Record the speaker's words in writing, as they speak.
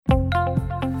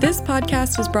This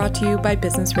podcast is brought to you by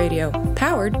Business Radio,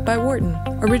 powered by Wharton,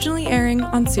 originally airing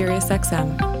on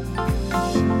SiriusXM.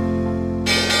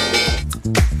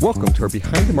 Welcome to our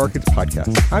Behind the Markets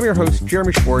podcast. I'm your host,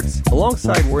 Jeremy Schwartz.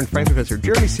 Alongside Wharton Finance Professor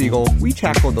Jeremy Siegel, we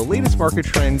tackle the latest market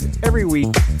trends every week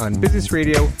on Business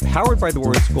Radio, powered by the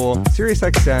Wharton School,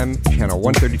 SiriusXM, channel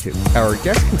 132. Our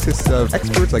guest consists of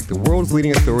experts like the world's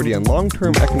leading authority on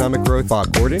long-term economic growth,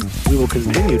 Bob Gordon. We will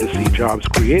continue to see jobs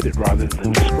created rather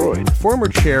than destroyed. Former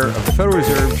chair of the Federal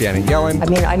Reserve, Janet Yellen.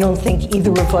 I don't think either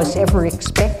of us ever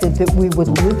expected that we would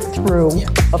live through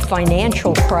a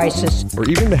financial crisis. Or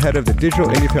even the head of the Digital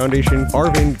India Foundation,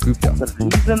 Arvind Gupta. The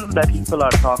reason that people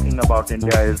are talking about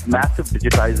India is massive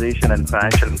digitization and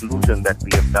financial inclusion that we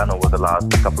have done over the last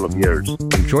couple of years.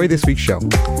 Enjoy this week's show.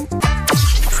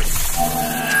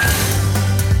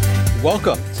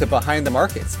 Welcome to Behind the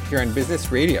Markets here on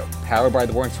Business Radio, powered by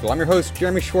the Wharton School. I'm your host,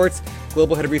 Jeremy Schwartz,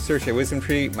 Global Head of Research at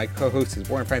WisdomTree. My co-host is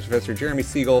Wharton Finance Professor Jeremy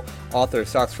Siegel, author of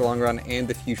Stocks for Long Run and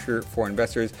The Future for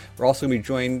Investors. We're also going to be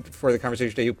joined for the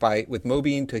conversation today with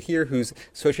Mobeen Tahir, who's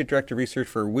Associate Director of Research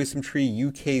for WisdomTree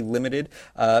UK Limited.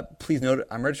 Please note,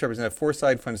 I'm registered representative of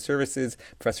Foresight Fund Services.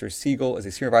 Professor Siegel is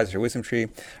a Senior Advisor at WisdomTree.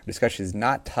 Our discussion is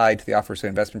not tied to the offers of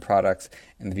investment products,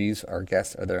 and the views of our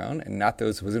guests are their own and not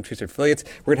those of WisdomTree's affiliates.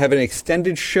 We're going to have an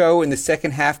extended show in the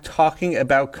second half talking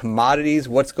about commodities,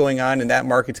 what's going on in that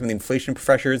market, some of the inflation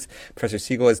pressures Professor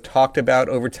Siegel has talked about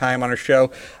over time on our show.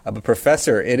 But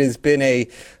Professor, it has been a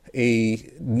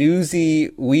newsy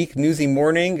week, newsy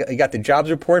morning. You got the jobs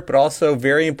report, but also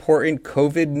very important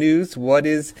COVID news.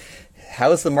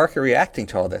 How is the market reacting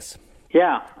to all this?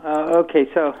 Yeah. Okay.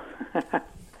 So,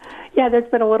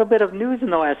 there's been a little bit of news in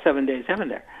the last 7 days, haven't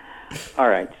there? All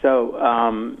right. So,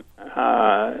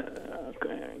 a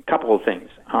couple of things.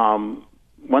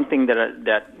 One thing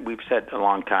that we've said a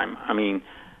long time.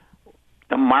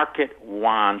 The market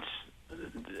wants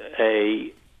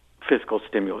a fiscal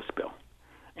stimulus bill,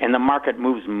 and the market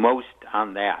moves most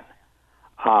on that.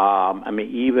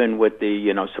 Even with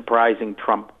the surprising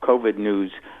Trump COVID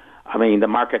news, the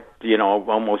market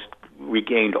almost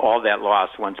regained all that loss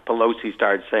once Pelosi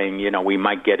started saying we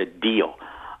might get a deal,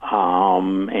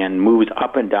 and moves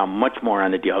up and down much more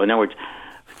on the deal. In other words,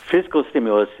 fiscal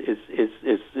stimulus is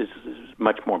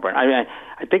much more important.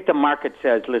 I think the market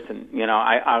says, listen,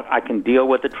 I can deal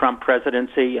with the Trump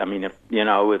presidency.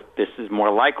 If this is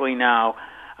more likely now,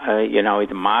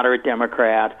 he's a moderate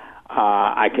Democrat.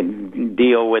 I can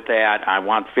deal with that. I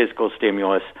want fiscal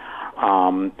stimulus.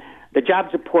 The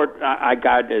jobs report I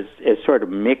got is sort of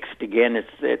mixed. Again,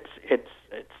 it's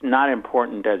not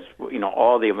important as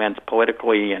all the events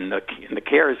politically and the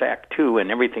CARES Act too,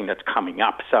 and everything that's coming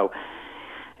up. So.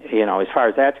 As far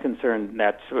as that's concerned,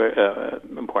 that's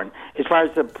important. As far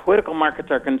as the political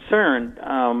markets are concerned,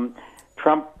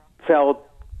 Trump fell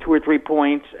 2 or 3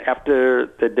 points after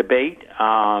the debate,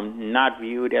 not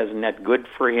viewed as net good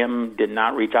for him, did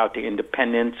not reach out to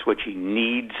independents, which he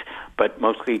needs, but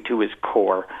mostly to his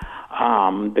core.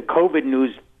 The COVID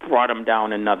news brought him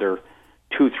down another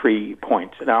 2-3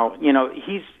 points. Now,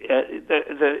 he's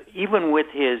even with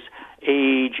his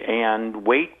age and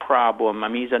weight problem,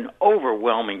 he's an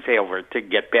overwhelming favorite to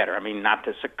get better. Not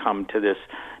to succumb to this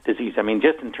disease.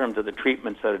 Just in terms of the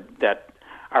treatments that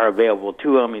are available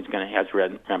to him, he has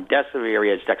remdesivir, he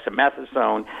has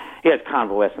dexamethasone, he has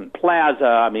convalescent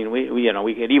plasma.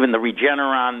 We get even the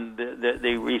Regeneron,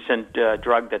 the recent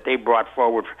drug that they brought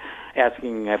forward,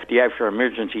 asking FDA for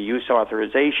emergency use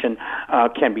authorization,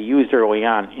 can be used early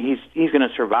on. He's going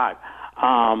to survive.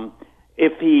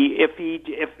 If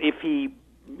he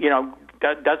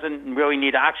doesn't really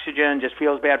need oxygen, just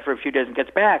feels bad for a few days and gets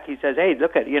back, he says, hey,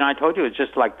 look I told you it's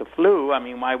just like the flu.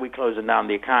 Why are we closing down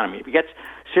the economy? If he gets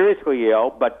seriously ill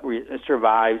but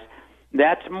survives,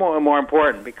 that's more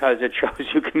important, because it shows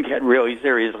you can get really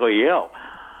seriously ill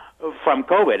from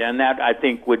COVID, and that I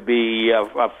think would be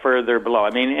a further blow.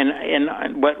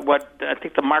 And what I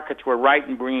think the markets were right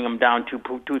in bringing them down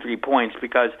 2-3 points,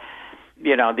 because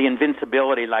the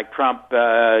invincibility, like Trump,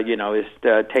 is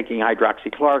taking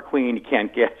hydroxychloroquine. He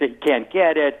can't get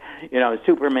it.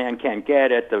 Superman can't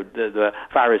get it. The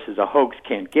virus is a hoax.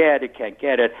 Can't get it.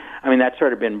 That's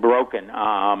sort of been broken,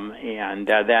 and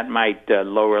that might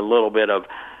lower a little bit of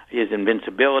his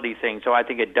invincibility thing. So I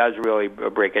think it does really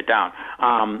break it down.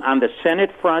 On the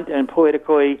Senate front and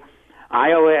politically,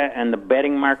 Iowa and the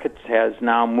betting markets has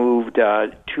now moved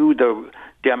to the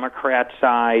Democrat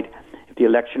side. If the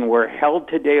election were held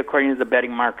today, according to the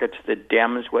betting markets, the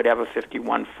Dems would have a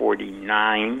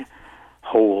 51-49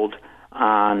 hold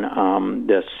on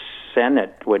the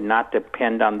Senate, would not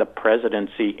depend on the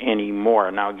presidency anymore.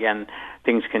 Now, again,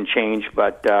 things can change,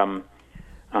 but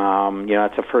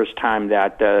It's the first time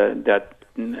that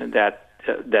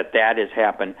has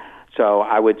happened. So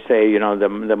I would say,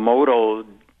 the modal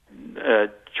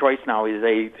choice now is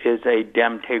a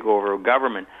Dem takeover of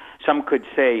government. Some could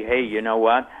say, hey, you know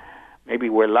what? Maybe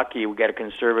we're lucky we got a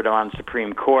conservative on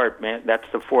Supreme Court. Man, that's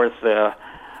the fourth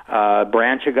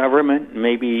branch of government.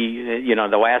 Maybe,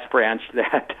 the last branch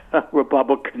that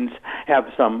Republicans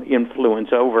have some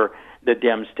influence over. The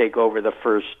Dems take over the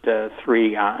first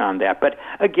three on that. But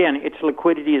again, it's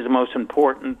liquidity is the most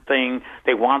important thing.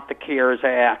 They want the CARES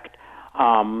Act.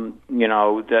 The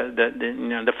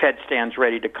Fed stands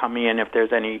ready to come in if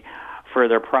there's any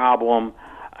further problem.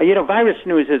 Virus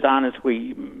news is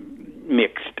honestly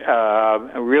mixed.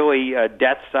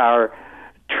 Deaths are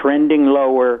trending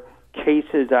lower,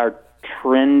 cases are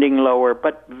trending lower,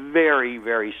 but very,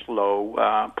 very slow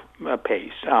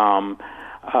pace.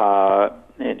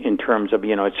 In terms of,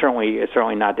 it's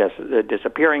certainly not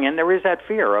disappearing, and there is that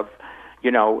fear of,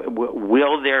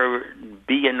 will there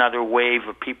be another wave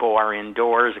of people are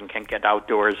indoors and can't get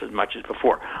outdoors as much as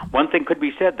before? One thing could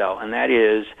be said, though, and that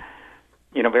is,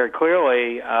 very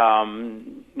clearly,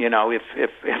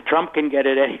 if Trump can get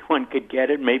it, anyone could get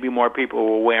it. Maybe more people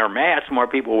will wear masks.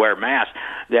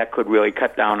 That could really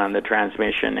cut down on the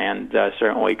transmission and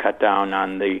certainly cut down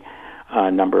on the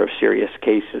number of serious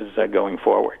cases going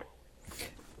forward.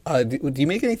 Do you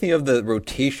make anything of the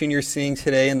rotation you're seeing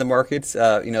today in the markets?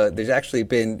 There's actually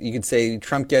been, you could say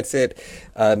Trump gets it,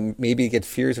 maybe get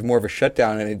fears of more of a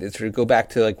shutdown, and it sort of go back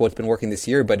to like what's been working this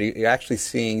year, but you're actually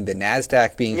seeing the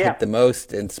NASDAQ being hit the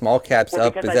most and small caps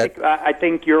up. I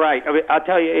think you're right. I'll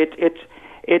tell you,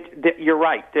 you're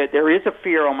right. There is a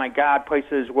fear, oh my God,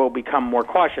 places will become more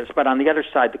cautious, but on the other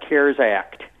side, the CARES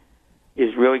Act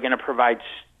is really going to provide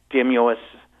stimulus,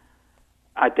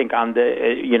 I think, on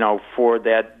the for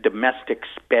that domestic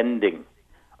spending.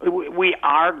 We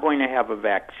are going to have a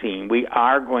vaccine. We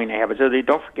are going to have it. So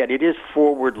don't forget, it is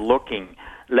forward-looking.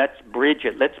 Let's bridge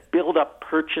it. Let's build up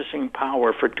purchasing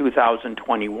power for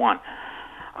 2021.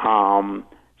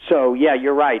 So yeah,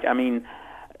 you're right. I mean,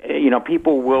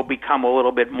 people will become a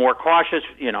little bit more cautious.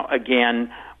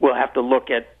 Again, we'll have to look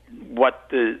at what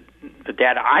the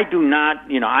data. I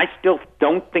still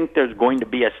don't think there's going to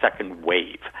be a second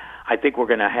wave. I think we're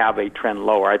going to have a trend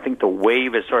lower. I think the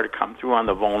wave has sort of come through on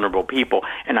the vulnerable people,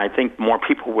 and I think more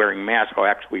people wearing masks will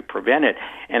actually prevent it,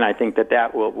 and I think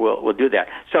that will do that.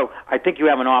 So I think you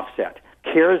have an offset.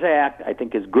 CARES Act, I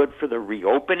think, is good for the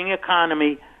reopening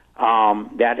economy.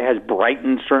 That has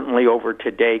brightened certainly over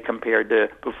today compared to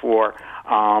before.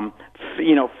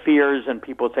 Fears and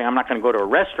people saying, I'm not going to go to a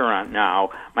restaurant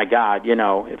now. My God,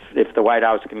 if the White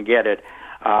House can get it.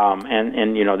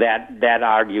 That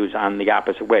argues on the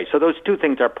opposite way. So those two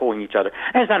things are pulling each other.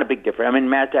 And it's not a big difference. I mean,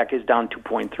 NASDAQ is down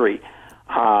 2.3.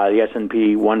 The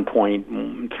S&P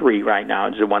 1.3 right now.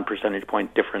 It's a 1 percentage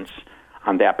point difference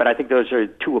on that. But I think those are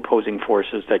two opposing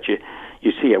forces that you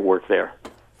see at work there.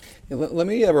 Let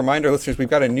me remind our listeners, we've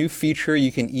got a new feature.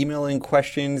 You can email in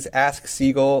questions, Ask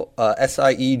Siegel,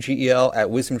 SIEGEL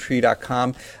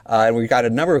 @wisdomtree.com. And we've got a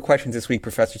number of questions this week,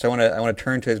 Professor, so I want to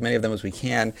turn to as many of them as we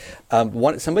can.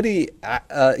 Somebody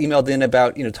emailed in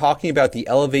about, talking about the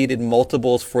elevated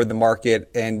multiples for the market,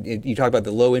 and you talk about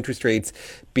the low interest rates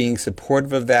being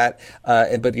supportive of that.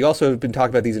 But you also have been talking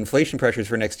about these inflation pressures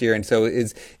for next year. And so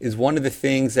is one of the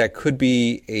things that could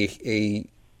be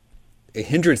a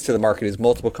hindrance to the market is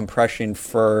multiple compression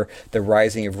for the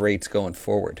rising of rates going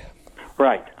forward.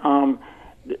 Right. And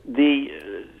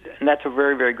that's a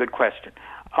very, very good question.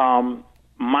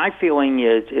 My feeling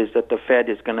is that the Fed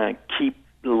is going to keep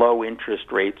low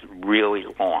interest rates really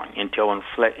long until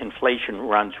inflation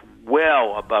runs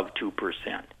well above 2%.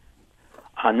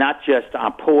 Not just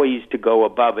poised to go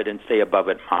above it and stay above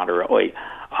it moderately.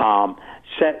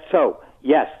 So,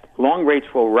 yes, long rates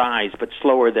will rise, but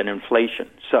slower than inflation.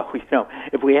 So,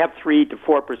 if we have 3 to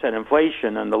 4%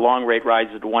 inflation and the long rate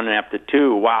rises to 1.5 to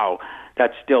 2, wow,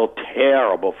 that's still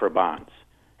terrible for bonds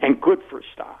and good for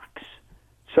stocks.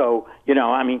 So,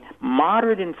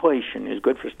 moderate inflation is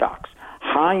good for stocks.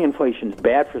 High inflation is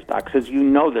bad for stocks, as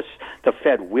the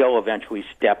Fed will eventually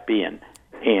step in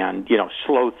and,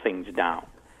 slow things down.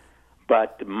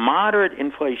 But moderate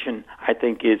inflation, I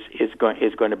think, is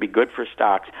going to be good for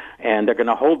stocks, and they're going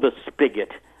to hold the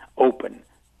spigot open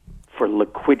for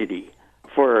liquidity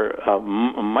for a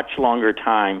much longer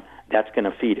time. That's going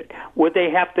to feed it. Would they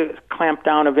have to clamp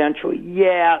down eventually?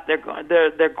 Yeah, they're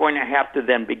going to have to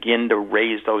then begin to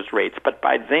raise those rates. But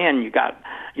by then, you got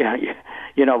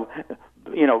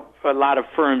a lot of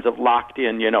firms have locked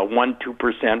in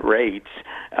 1-2% rates.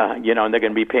 And they're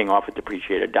going to be paying off with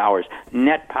depreciated dollars.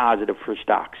 Net positive for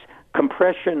stocks.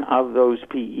 compression of those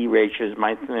PE ratios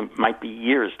might be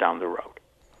years down the road.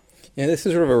 Yeah, this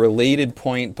is sort of a related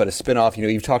point, but a spinoff.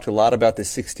 You've talked a lot about the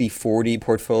 60-40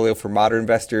 portfolio for moderate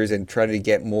investors and trying to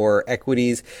get more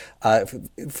equities.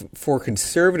 For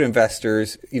conservative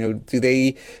investors, should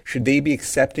they be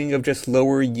accepting of just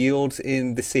lower yields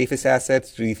in the safest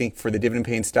assets? Do you think for the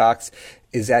dividend-paying stocks,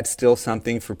 is that still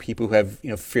something for people who have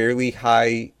fairly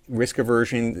high risk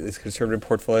aversion as conservative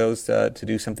portfolios to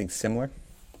do something similar?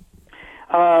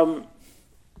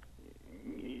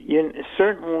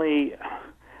 Certainly.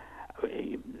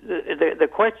 The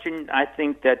question I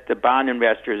think that the bond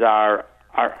investors are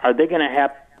they going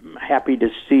to happy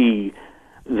to see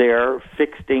their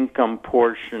fixed income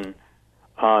portion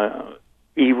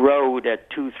erode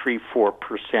at 2, 3,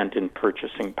 4% in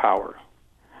purchasing power?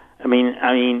 I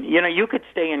mean, you could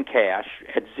stay in cash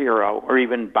at 0 or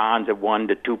even bonds at 1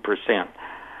 to 2%.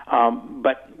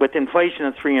 But with inflation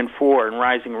at 3 and 4 and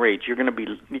rising rates, you're going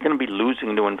to be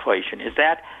losing to inflation. Is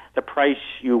that the price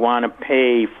you want to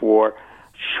pay for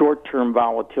short-term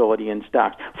volatility in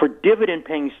stocks? For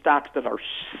dividend-paying stocks that are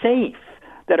safe,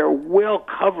 that are well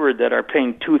covered, that are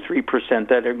paying 2, 3%,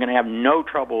 that are going to have no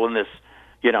trouble in this,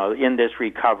 in this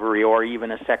recovery or even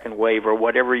a second wave or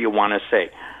whatever you want to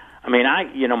say. I mean,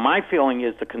 my feeling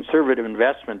is the conservative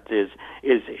investment is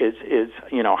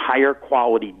higher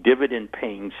quality dividend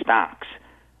paying stocks.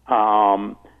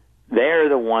 They're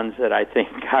the ones that I think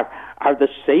are the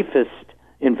safest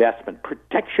investment.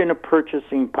 Protection of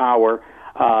purchasing power,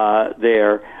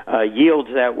 their yields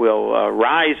that will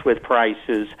rise with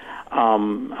prices,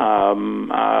 cash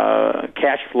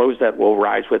flows that will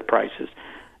rise with prices.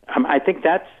 I think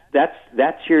that's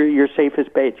your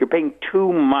safest bet. You're paying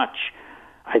too much,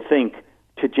 I think,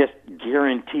 to just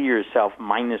guarantee yourself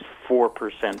minus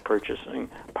 4% purchasing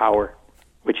power,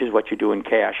 which is what you do in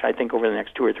cash, I think, over the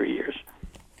next 2 or 3 years.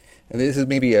 And this is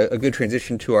maybe a good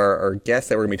transition to our guest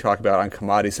that we're going to be talking about on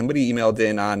commodities. Somebody emailed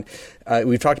in on,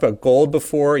 we've talked about gold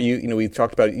before. We've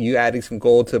talked about you adding some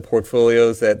gold to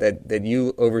portfolios that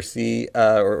you oversee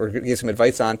or give some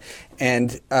advice on.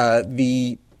 And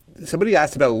somebody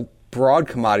asked about broad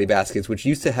commodity baskets, which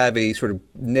used to have a sort of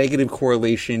negative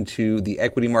correlation to the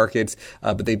equity markets,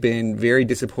 but they've been very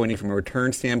disappointing from a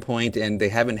return standpoint, and they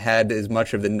haven't had as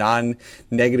much of the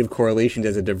non-negative correlations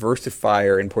as a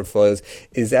diversifier in portfolios.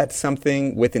 Is that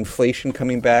something with inflation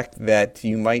coming back that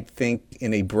you might think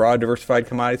in a broad diversified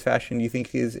commodities fashion you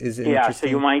think is interesting? Yeah, so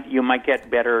you might get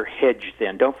better hedge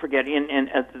then. Don't forget, in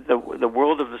the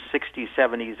world of the 60s,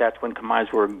 70s, that's when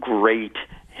commodities were great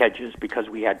hedges because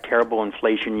we had terrible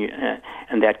inflation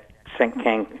and that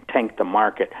tanked the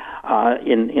market.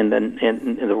 In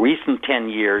the recent 10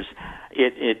 years,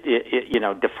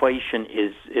 deflation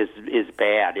is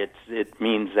bad. It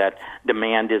means that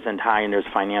demand isn't high and there's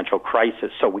financial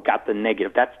crisis. So we got the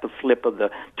negative. That's the flip of the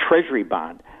Treasury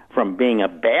bond from being a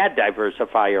bad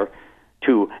diversifier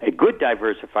to a good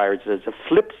diversifier. There's a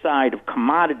flip side of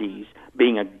commodities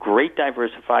being a great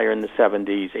diversifier in the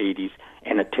 70s, 80s,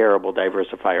 and a terrible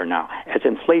diversifier now. As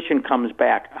inflation comes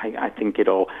back, I think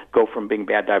it'll go from being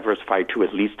bad diversified to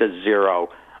at least a zero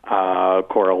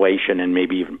correlation and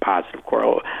maybe even positive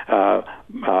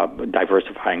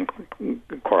diversifying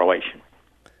correlation.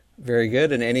 Very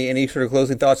good. And any sort of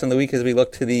closing thoughts on the week as we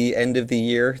look to the end of the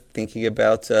year, thinking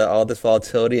about all this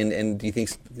volatility? And do you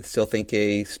still think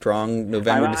a strong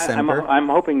November, December? I'm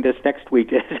hoping this next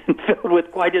week isn't filled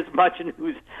with quite as much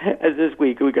news as this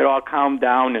week. We could all calm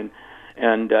down and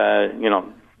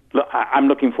I'm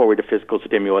looking forward to fiscal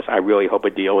stimulus. I really hope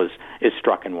a deal is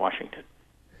struck in Washington.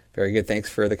 Very good. Thanks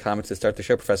for the comments to start the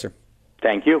show, Professor.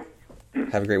 Thank you.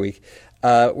 Have a great week.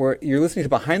 You're listening to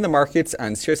Behind the Markets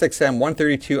on SiriusXM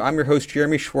 132. I'm your host,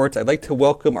 Jeremy Schwartz. I'd like to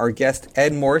welcome our guest,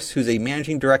 Ed Morse, who's a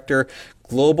Managing Director,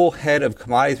 Global Head of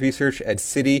Commodities Research at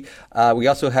Citi. We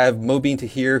also have Mobeen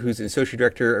Tahir, who's an Associate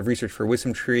Director of Research for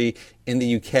WisdomTree in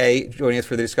the UK, joining us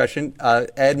for the discussion.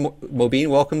 Ed, Mobeen,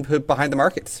 welcome to Behind the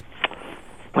Markets.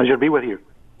 Pleasure to be with you.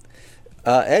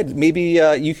 Ed, maybe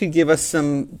you could give us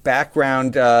some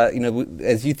background,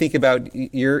 as you think about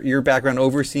your background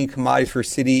overseeing commodities for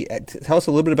Citi. Tell us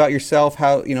a little bit about yourself,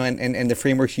 how, and the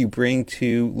frameworks you bring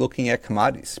to looking at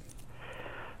commodities.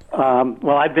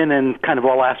 Well, I've been in kind of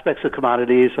all aspects of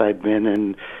commodities. I've been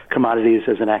in commodities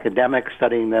as an academic,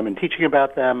 studying them and teaching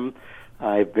about them.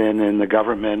 I've been in the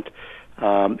government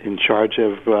in charge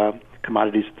of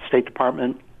commodities at the State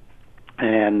Department.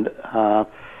 And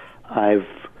I've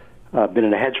been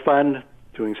in a hedge fund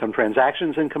doing some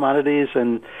transactions in commodities,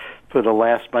 and for the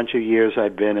last bunch of years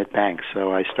I've been at banks.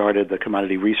 So I started the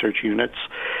commodity research units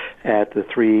at the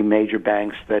three major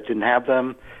banks that didn't have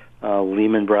them,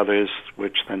 Lehman Brothers,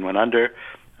 which then went under,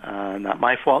 Not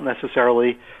my fault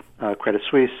necessarily. Credit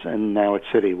Suisse, and now at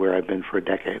Citi, where I've been for a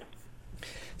decade.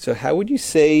 So how would you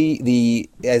say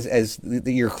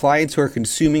your clients who are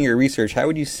consuming your research, how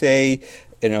would you say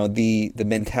the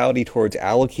mentality towards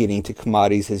allocating to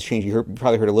commodities has changed? You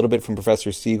probably heard a little bit from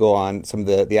Professor Siegel on some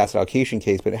of the asset allocation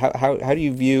case, but how do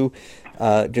you view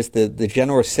just the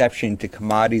general reception to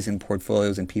commodities and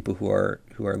portfolios and people who are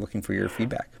looking for your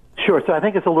feedback? Sure. So I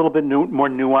think it's a little bit more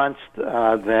nuanced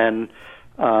than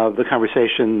the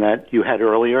conversation that you had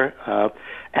earlier.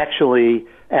 Actually,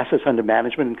 assets under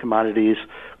management in commodities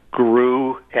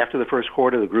grew after the first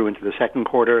quarter. They grew into the second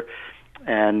quarter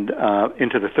and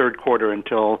into the third quarter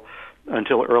until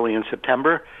early in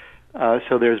September.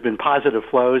 So there's been positive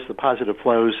flows. The positive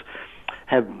flows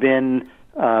have been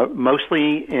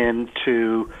mostly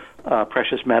into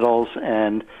precious metals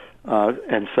and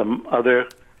some other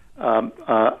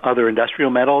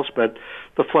industrial metals, but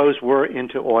the flows were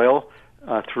into oil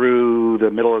through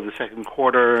the middle of the second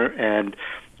quarter and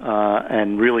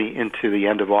really into the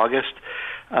end of August.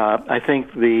 I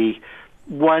think the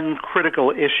one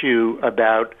critical issue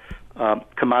about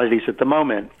commodities at the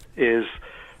moment is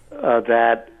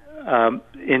that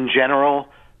in general,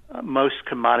 most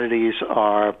commodities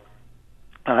are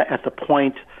at the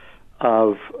point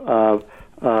of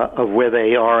where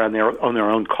they are on their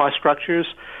own cost structures.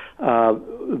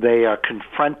 They are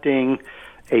confronting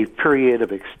a period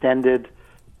of extended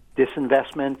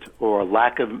disinvestment or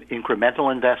lack of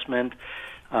incremental investment.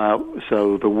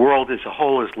 So the world as a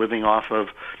whole is living off of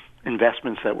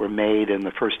investments that were made in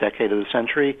the first decade of the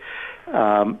century.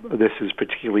 This is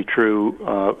particularly true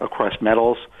across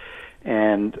metals.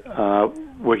 And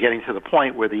we're getting to the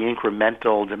point where the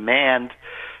incremental demand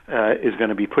is going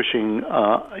to be pushing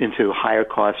into higher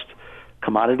cost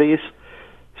commodities.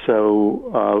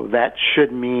 So that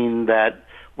should mean that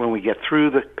when we get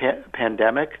through the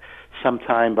pandemic,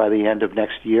 sometime by the end of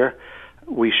next year,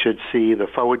 we should see the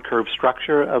forward curve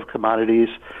structure of commodities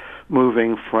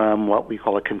moving from what we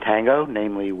call a contango,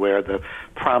 namely where the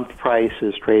prompt price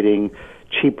is trading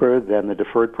cheaper than the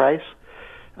deferred price,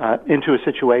 into a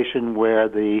situation where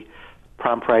the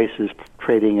prompt price is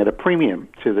trading at a premium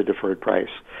to the deferred price.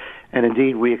 And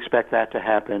indeed, we expect that to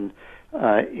happen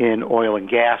in oil and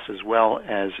gas as well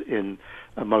as in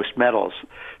most metals.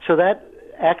 So that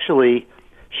actually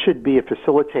should be a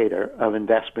facilitator of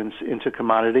investments into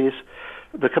commodities.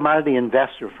 The commodity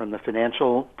investor, from the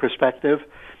financial perspective,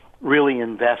 really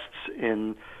invests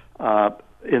in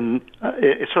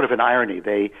it's sort of an irony.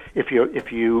 If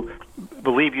you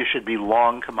believe you should be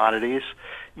long commodities,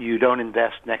 you don't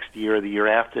invest next year or the year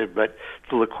after, but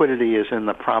the liquidity is in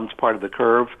the prompt part of the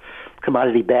curve.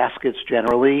 Commodity baskets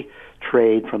generally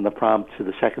trade from the prompt to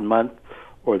the second month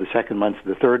or the second month to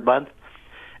the third month.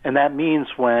 And that means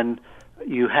when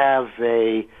you have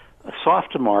a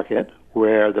soft market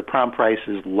where the prompt price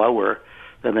is lower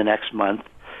than the next month,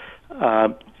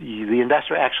 the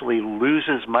investor actually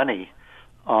loses money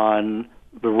on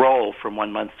the roll from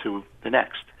one month to the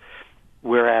next.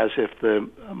 Whereas if the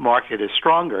market is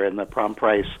stronger and the prompt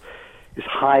price is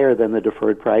higher than the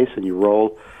deferred price and you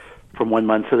roll from one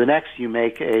month to the next, you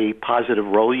make a positive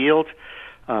roll yield.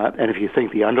 And if you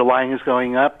think the underlying is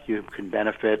going up, you can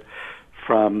benefit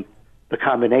from the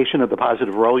combination of the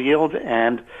positive roll yield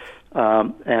and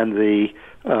the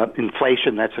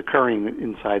inflation that's occurring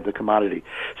inside the commodity.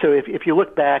 So if you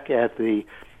look back at the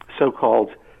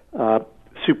so-called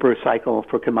super cycle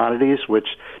for commodities, which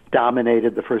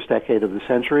dominated the first decade of the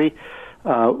century,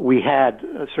 we had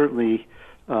certainly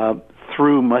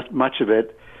through much of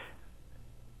it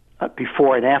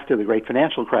before and after the great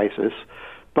financial crisis,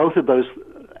 both of those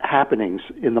happenings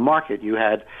in the market. You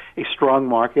had a strong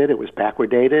market, it was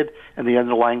backwardated, and the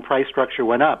underlying price structure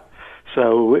went up.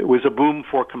 So it was a boom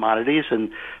for commodities,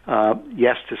 and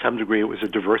yes, to some degree it was a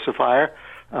diversifier,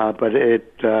 but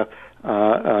it is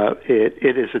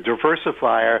a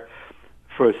diversifier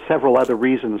for several other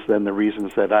reasons than the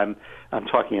reasons that I'm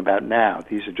talking about now.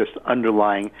 These are just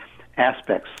underlying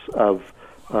aspects of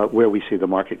where we see the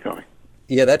market going.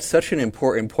 Yeah, that's such an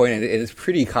important point, and it's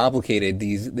pretty complicated.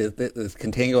 This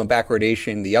contango and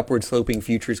backwardation, the upward sloping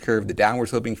futures curve, the downward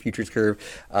sloping futures curve.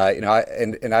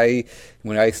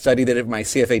 When I studied it in my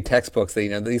CFA textbooks, they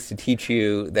used to teach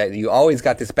you that you always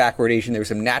got this backwardation. There was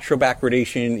some natural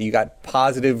backwardation. You got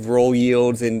positive roll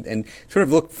yields and sort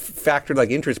of factored like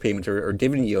interest payments or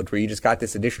dividend yields, where you just got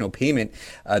this additional payment.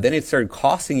 Then it started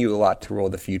costing you a lot to roll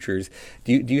the futures.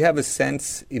 Do you have a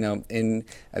sense,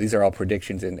 these are all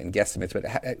predictions and guesstimates, but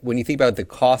when you think about the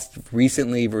cost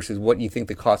recently versus what you think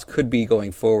the cost could be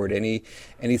going forward, any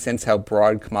sense how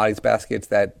broad commodities baskets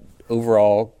that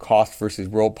overall cost versus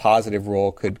positive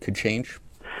roll could change?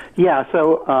 Yeah,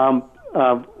 so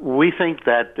we think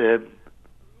that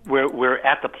we're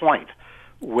at the point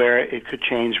where it could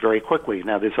change very quickly.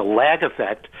 Now, there's a lag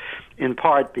effect in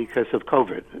part because of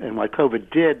COVID, and what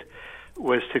COVID did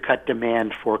was to cut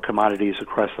demand for commodities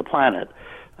across the planet.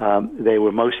 They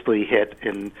were mostly hit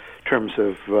in terms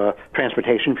of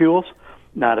transportation fuels,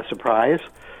 not a surprise.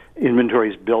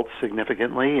 Inventories built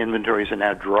significantly. Inventories are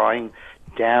now drawing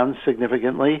down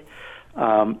significantly.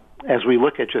 As we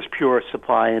look at just pure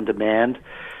supply and demand,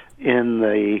 in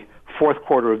the fourth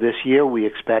quarter of this year, we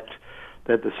expect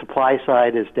that the supply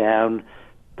side is down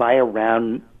by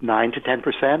around 9 to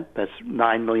 10%. That's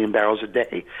 9 million barrels a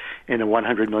day in a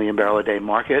 100 million barrel a day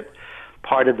market.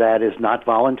 Part of that is not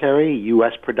voluntary.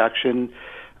 U.S. production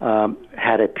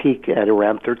had a peak at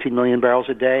around 13 million barrels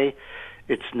a day.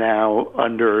 It's now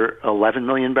under 11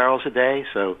 million barrels a day.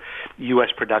 So U.S.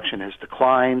 production has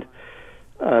declined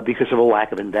because of a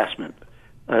lack of investment,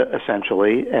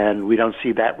 essentially, and we don't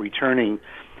see that returning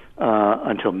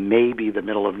until maybe the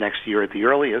middle of next year at the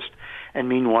earliest. And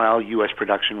meanwhile, U.S.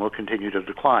 production will continue to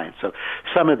decline. So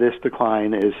some of this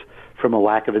decline is from a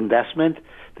lack of investment.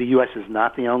 The U.S. is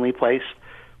not the only place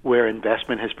where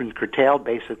investment has been curtailed.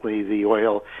 Basically, the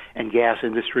oil and gas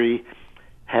industry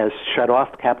has shut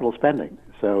off capital spending.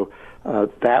 So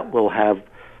that will have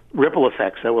ripple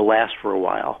effects that will last for a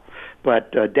while.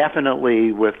 But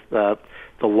definitely with the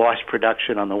lost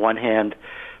production on the one hand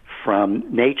from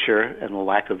nature and the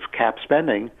lack of cap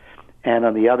spending, and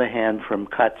on the other hand from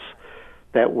cuts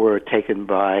that were taken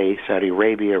by Saudi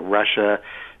Arabia, Russia,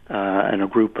 and a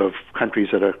group of countries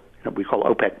that are we call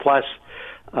OPEC plus.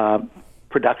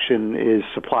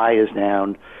 Supply is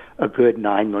down a good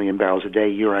 9 million barrels a day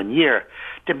year on year.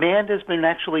 Demand has been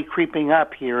actually creeping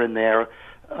up here and there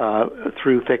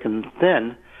through thick and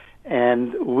thin,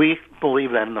 and we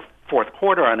believe that in the fourth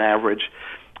quarter on average,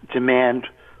 demand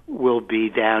will be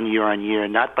down year on year,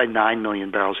 not by 9 million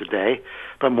barrels a day,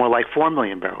 but more like 4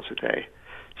 million barrels a day.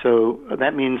 So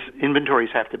that means inventories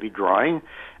have to be drawing,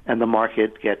 and the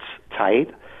market gets tight.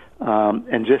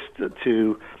 And just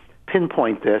to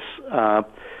pinpoint this,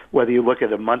 whether you look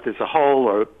at a month as a whole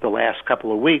or the last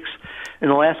couple of weeks, in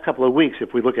the last couple of weeks,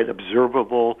 if we look at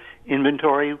observable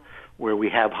inventory, where we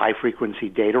have high-frequency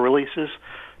data releases,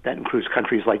 that includes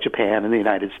countries like Japan and the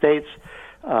United States,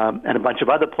 and a bunch of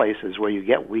other places where you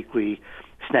get weekly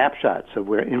snapshots of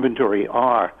where inventories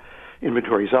are. In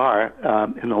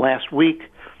the last week,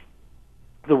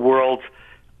 the world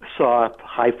saw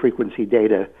high-frequency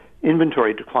data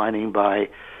inventory declining by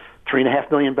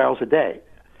 3.5 million barrels a day,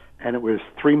 and it was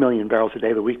 3 million barrels a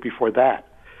day the week before that.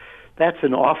 That's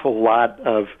an awful lot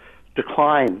of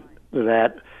decline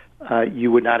that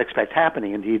you would not expect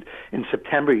happening. Indeed, in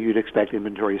September, you'd expect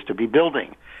inventories to be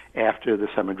building after the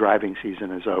summer driving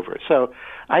season is over. So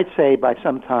I'd say by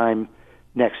sometime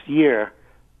next year,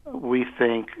 we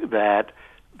think that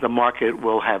the market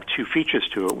will have two features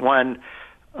to it. One,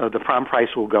 the prompt price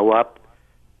will go up,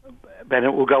 but it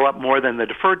will go up more than the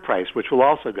deferred price, which will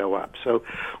also go up. So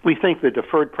we think the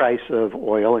deferred price of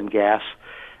oil and gas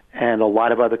and a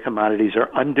lot of other commodities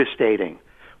are understating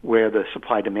where the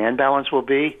supply-demand balance will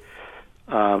be.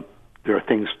 There are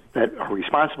things that are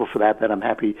responsible for that I'm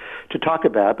happy to talk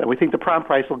about, but we think the prompt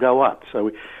price will go up.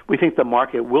 So we think the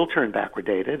market will turn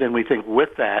backwardated, and we think with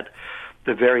that,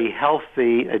 the very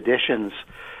healthy additions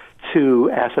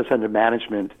to assets under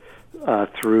management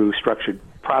through structured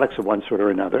products of one sort or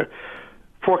another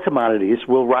for commodities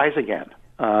will rise again,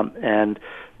 and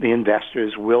the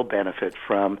investors will benefit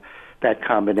from that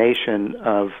combination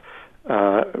of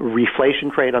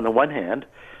reflation trade on the one hand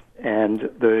and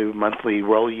the monthly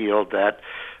roll yield that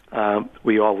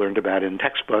we all learned about in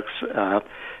textbooks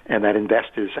and that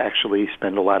investors actually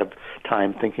spend a lot of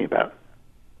time thinking about.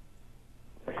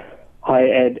 Hi,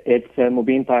 Ed. It's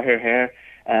Mubin Tahir here.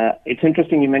 It's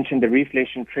interesting you mentioned the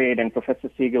reflation trade, and Professor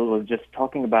Siegel was just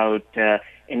talking about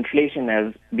inflation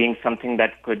as being something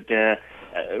that could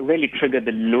really trigger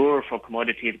the lure for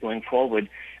commodities going forward.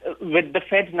 With the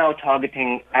Fed now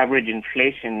targeting average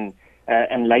inflation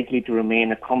and likely to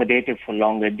remain accommodative for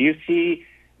longer, do you see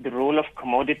the role of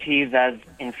commodities as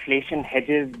inflation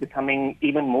hedges becoming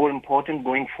even more important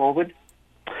going forward?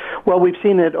 Well, we've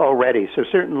seen it already. So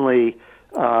certainly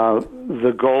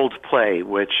the gold play,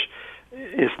 which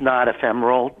is not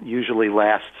ephemeral, usually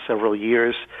lasts several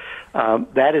years,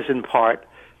 that is in part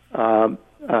a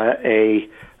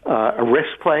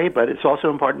risk play, but it's also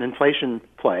in part an inflation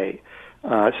play.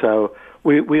 So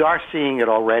we are seeing it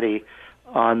already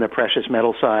on the precious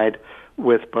metal side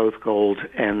with both gold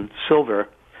and silver.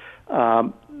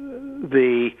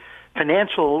 The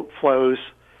financial flows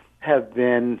have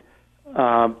been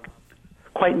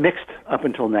quite mixed up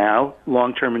until now.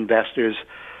 Long-term investors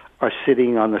are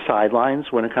sitting on the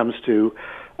sidelines when it comes to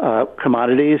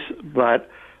commodities, but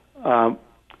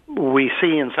we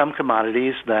see in some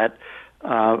commodities that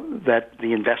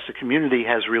the investor community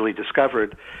has really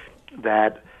discovered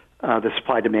that the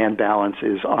supply-demand balance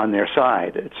is on their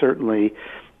side. It certainly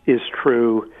is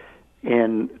true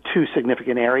in two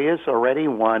significant areas already.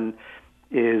 One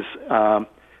is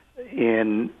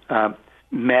in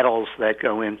metals that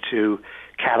go into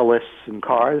catalysts in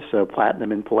cars, so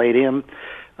platinum and palladium.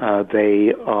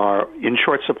 They are in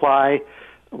short supply.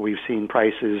 We've seen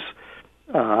prices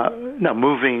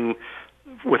moving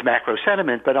with macro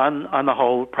sentiment, but on the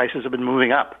whole, prices have been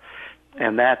moving up.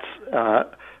 And that's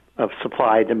a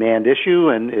supply-demand issue,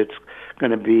 and it's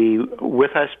going to be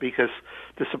with us because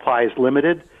the supply is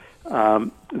limited,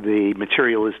 the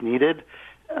material is needed,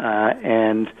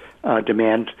 and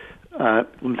demand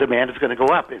is going to go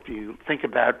up. If you think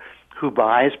about who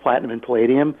buys platinum and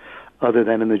palladium, other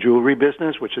than in the jewelry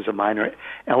business, which is a minor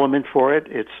element for it,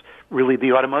 it's really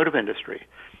the automotive industry.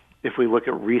 If we look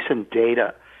at recent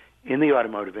data in the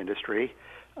automotive industry,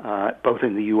 both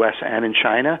in the U.S. and in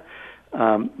China,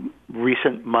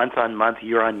 recent month-on-month,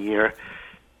 year-on-year,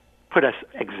 put us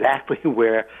exactly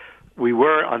where we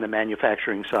were on the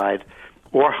manufacturing side,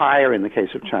 or higher in the case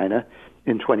of China,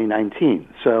 in 2019.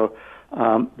 So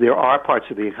there are parts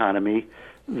of the economy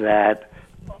that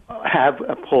have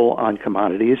a pull on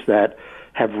commodities that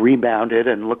have rebounded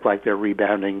and look like they're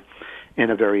rebounding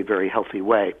in a very, very healthy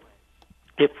way.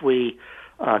 If we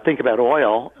think about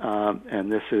oil,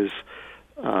 and this is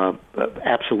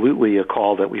absolutely a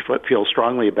call that we feel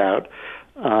strongly about,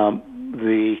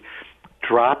 the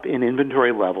drop in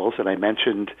inventory levels, and I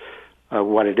mentioned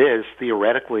what it is,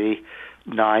 theoretically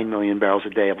 9 million barrels a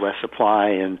day of less supply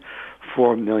and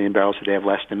 4 million barrels a day of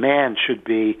less demand should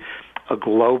be a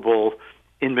global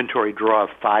inventory draw of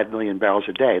 5 million barrels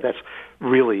a day. That's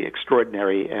really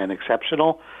extraordinary and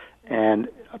exceptional, and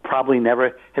probably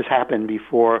never has happened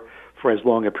before for as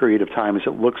long a period of time as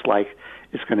it looks like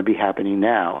it's going to be happening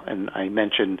now. And I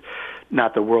mentioned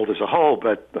not the world as a whole,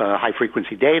 but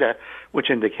high-frequency data, which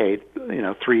indicate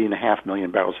 3.5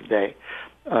 million barrels a day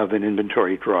of an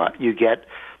inventory draw. You get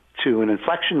to an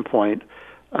inflection point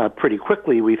pretty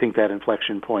quickly. We think that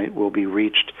inflection point will be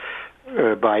reached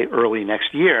by early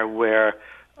next year, where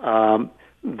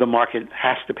the market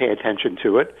has to pay attention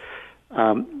to it.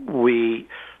 We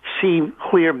see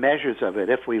clear measures of it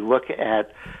if we look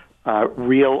at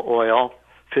real oil,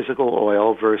 physical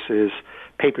oil versus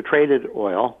paper-traded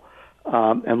oil,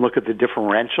 and look at the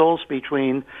differentials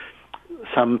between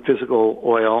some physical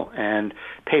oil and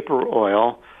paper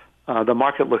oil. The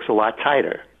market looks a lot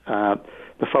tighter.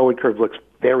 The forward curve looks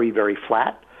very, very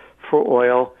flat for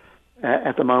oil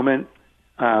at the moment.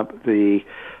 The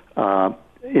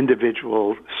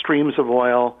individual streams of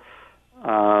oil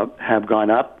have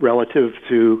gone up relative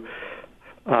to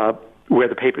where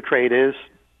the paper trade is.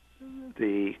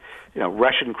 The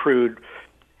Russian crude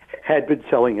had been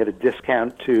selling at a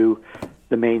discount to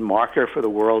the main marker for the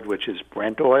world, which is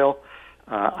Brent oil,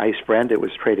 ICE Brent. It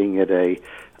was trading at a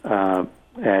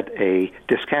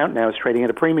discount. Now it's trading at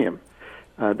a premium.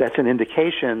 That's an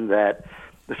indication that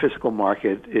the physical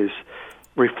market is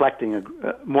reflecting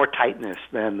more tightness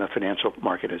than the financial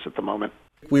market is at the moment.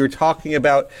 We were talking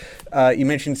about, you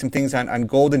mentioned some things on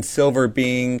gold and silver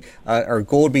being, or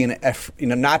gold being,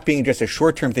 not being just a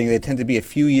short-term thing. They tend to be a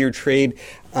few-year trade.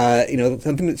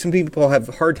 Some people have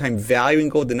a hard time valuing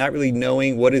gold and not really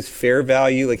knowing what is fair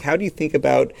value. Like, how do you think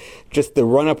about just the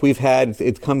run-up we've had?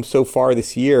 It's come so far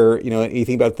this year. You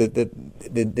think about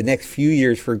the next few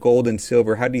years for gold and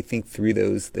silver. How do you think through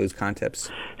those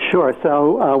concepts? Sure.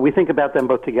 So we think about them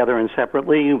both together and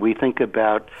separately. We think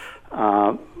about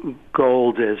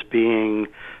gold as being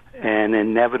an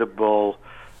inevitable,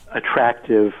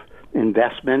 attractive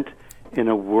investment in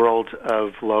a world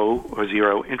of low or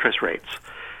zero interest rates.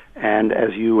 And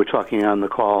as you were talking on the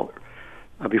call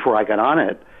before I got on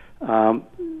it,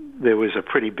 there was a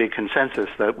pretty big consensus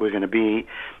that we're going to be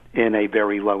in a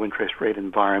very low interest rate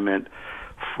environment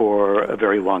for a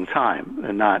very long time,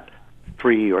 and not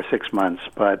 3 or 6 months,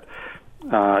 but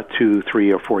 2,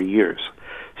 3, or 4 years.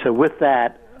 So with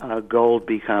that, gold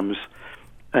becomes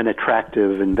an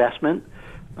attractive investment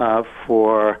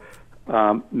for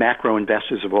macro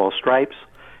investors of all stripes,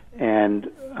 and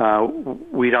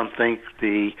we don't think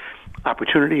the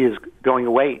opportunity is going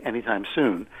away anytime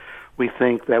soon. We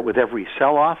think that with every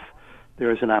sell-off,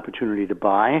 there is an opportunity to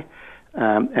buy,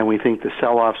 and we think the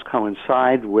sell-offs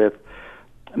coincide with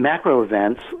macro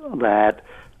events that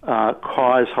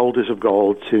cause holders of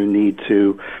gold to need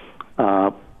to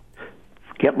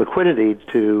get liquidity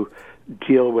to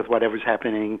deal with whatever's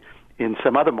happening in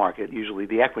some other market, usually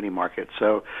the equity market.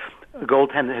 So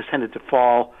gold has tended to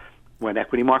fall when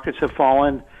equity markets have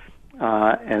fallen,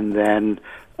 and then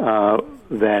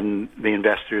the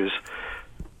investors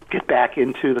get back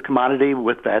into the commodity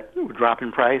with that drop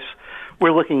in price.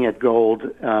 We're looking at gold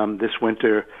this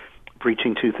winter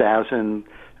breaching 2,000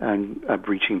 and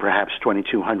breaching perhaps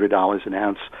 $2,200 an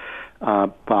ounce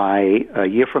by a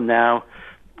year from now.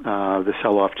 The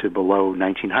sell-off to below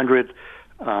 1,900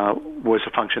 was a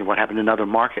function of what happened in other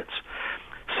markets.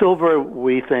 Silver,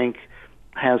 we think,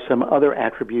 has some other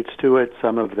attributes to it.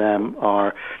 Some of them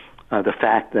are the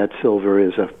fact that silver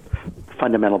is a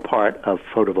fundamental part of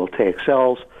photovoltaic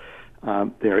cells.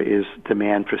 There is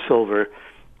demand for silver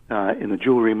in the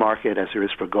jewelry market as there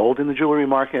is for gold in the jewelry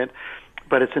market,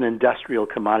 but it's an industrial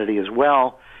commodity as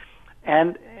well,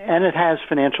 and it has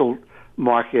financial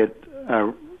market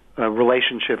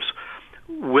relationships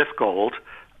with gold.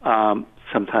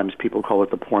 Sometimes people call it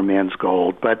the poor man's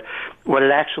gold, but what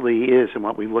it actually is and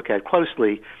what we look at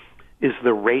closely is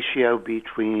the ratio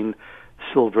between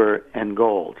silver and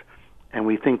gold, and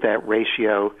we think that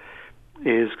ratio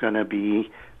is going to be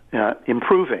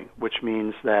improving, which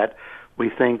means that we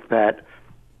think that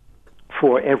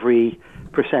for every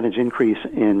percentage increase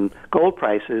in gold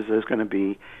prices, there's going to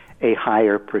be a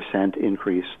higher percent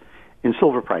increase in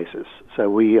silver prices. So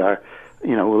we are,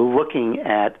 we're looking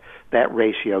at that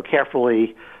ratio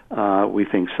carefully. We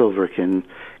think silver can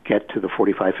get to the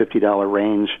 $45, $50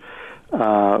 range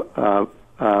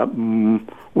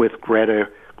with greater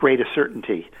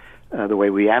certainty, the way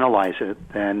we analyze it,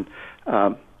 than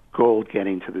gold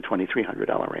getting to the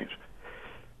 $2,300 range.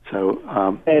 So,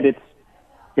 Ed,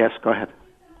 yes, go ahead.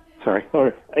 Sorry.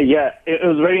 Yeah, it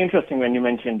was very interesting when you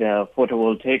mentioned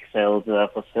photovoltaic cells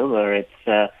for silver. It's,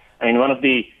 one of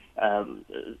the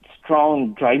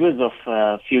strong drivers of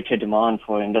future demand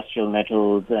for industrial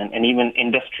metals and even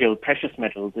industrial precious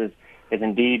metals is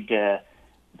indeed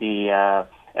their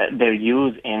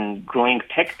use in growing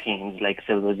tech themes like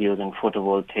silver's use in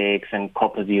photovoltaics and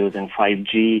copper's use in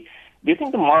 5G. Do you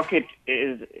think the market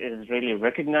is really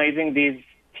recognizing these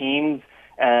themes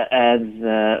as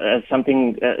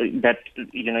something that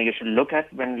you should look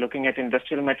at when looking at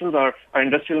industrial metals, or are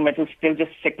industrial metals still just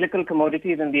cyclical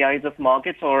commodities in the eyes of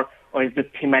markets, or is the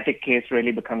thematic case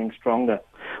really becoming stronger?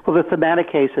 Well, the thematic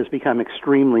case has become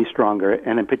extremely stronger,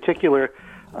 and in particular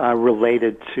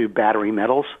related to battery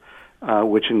metals,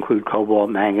 which include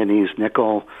cobalt, manganese,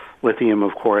 nickel, lithium,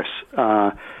 of course,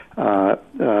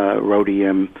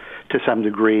 rhodium to some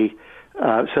degree.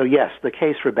 So yes, the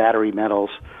case for battery metals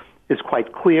is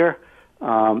quite clear.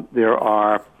 There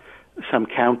are some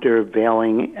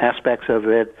countervailing aspects of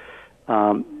it.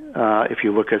 If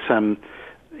you look at some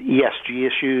ESG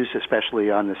issues,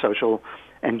 especially on the social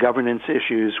and governance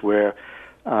issues, where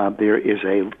there is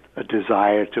a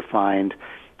desire to find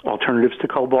alternatives to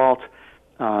cobalt,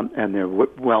 and there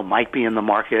might be in the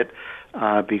market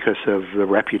because of the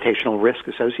reputational risk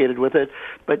associated with it.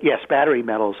 But yes, battery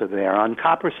metals are there. On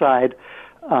copper side,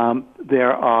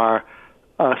 there are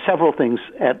several things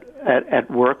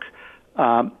at work,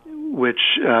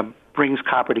 which brings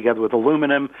copper together with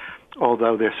aluminum,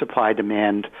 although their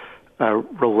supply-demand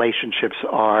relationships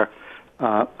are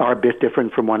a bit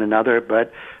different from one another.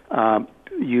 But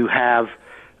you have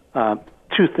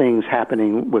two things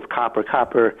happening with copper.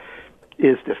 Copper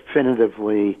is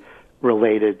definitively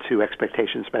related to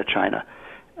expectations about China.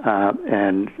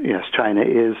 And yes, China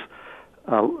is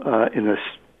in this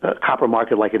copper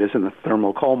market like it is in the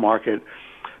thermal coal market,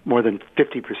 more than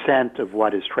 50% of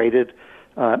what is traded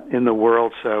in the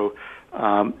world. So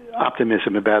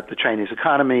optimism about the Chinese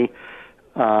economy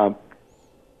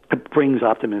brings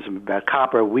optimism about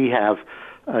copper. We have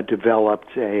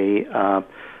developed a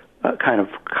kind of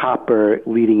copper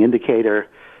leading indicator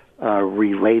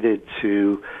related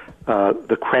to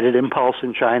the credit impulse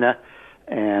in China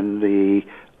and the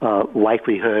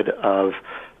likelihood of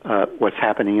what's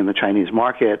happening in the Chinese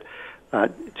market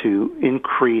to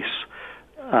increase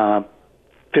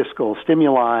fiscal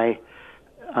stimuli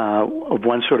of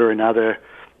one sort or another,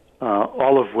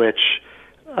 all of which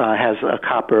has a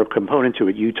copper component to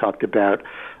it. You talked about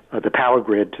the power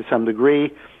grid to some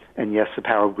degree, and yes, the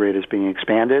power grid is being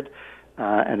expanded,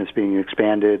 and it's being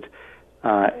expanded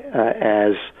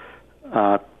as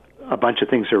a bunch of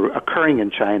things are occurring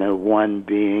in China, one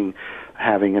being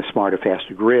having a smarter,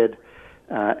 faster grid,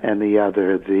 and the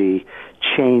other, the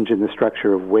change in the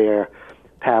structure of where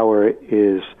power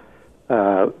is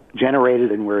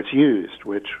generated and where it's used,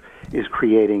 which is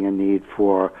creating a need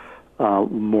for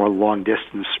more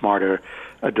long-distance, smarter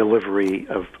delivery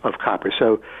of copper.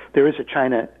 So there is a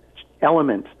China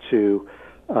element to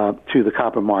to the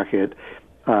copper market,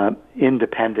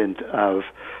 independent of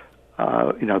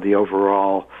the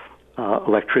overall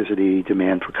electricity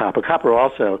demand for copper. Copper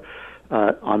also,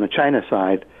 on the China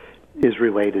side, is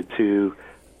related to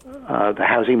the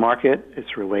housing market.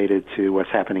 It's related to what's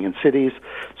happening in cities.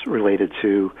 It's related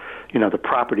to, the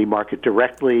property market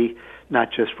directly,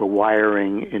 not just for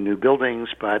wiring in new buildings,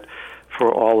 but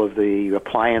for all of the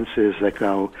appliances that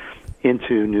go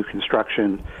into new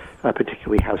construction,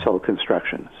 particularly household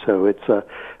construction. So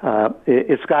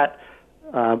it's got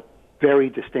very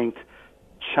distinct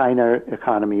China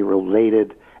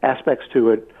economy-related aspects to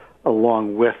it,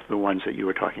 along with the ones that you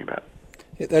were talking about.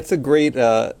 That's a great,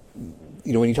 when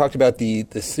you talked about the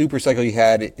super cycle you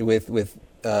had with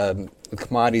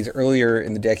commodities earlier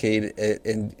in the decade,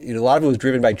 and a lot of it was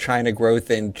driven by China growth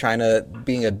and China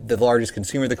being the largest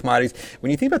consumer of the commodities.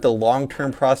 When you think about the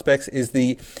long-term prospects, is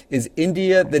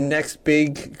India the next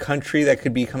big country that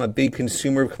could become a big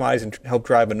consumer of commodities and help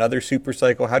drive another super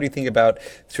cycle? How do you think about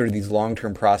sort of these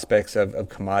long-term prospects of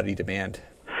commodity demand?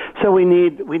 So we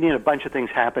need a bunch of things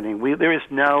happening. There is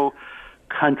no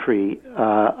country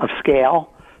of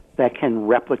scale that can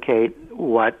replicate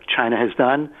what China has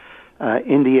done.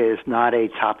 India is not a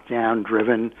top-down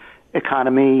driven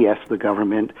economy. Yes, the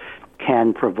government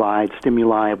can provide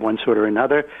stimuli of one sort or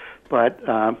another, but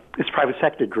it's private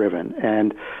sector driven.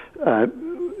 And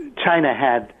China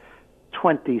had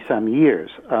 20-some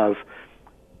years of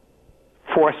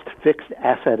forced fixed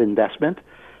asset investment,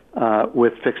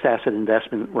 with fixed asset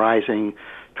investment rising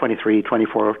 23,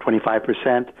 24,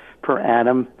 25% per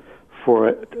annum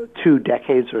for 2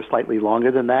 decades or slightly longer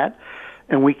than that.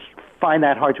 And we find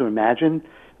that hard to imagine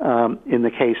in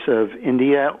the case of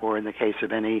India or in the case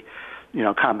of any,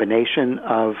 combination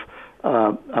of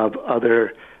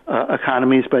other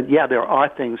economies. But yeah, there are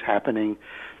things happening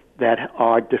that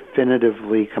are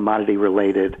definitively commodity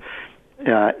related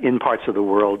in parts of the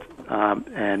world,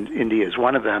 and India is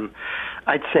one of them.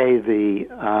 I'd say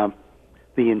the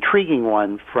intriguing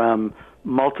one from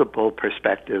multiple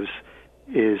perspectives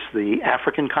is the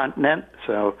African continent.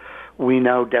 So we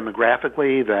know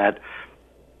demographically that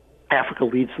Africa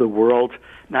leads the world,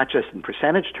 not just in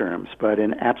percentage terms, but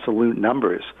in absolute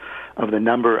numbers of the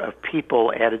number of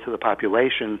people added to the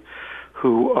population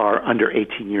who are under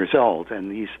 18 years old.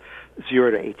 And these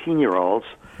 0 to 18-year-olds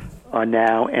are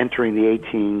now entering the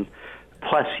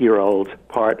 18-plus-year-old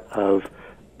part of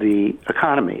the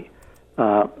economy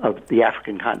of the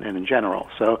African continent in general.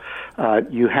 So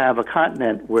you have a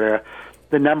continent where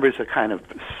the numbers are kind of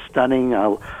stunning.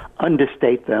 I'll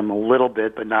understate them a little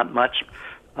bit, but not much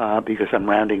because I'm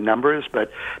rounding numbers. But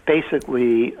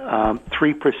basically,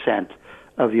 3%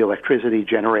 of the electricity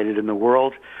generated in the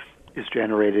world is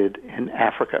generated in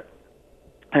Africa.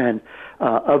 And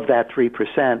of that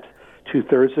 3%,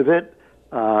 2/3 of it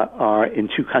are in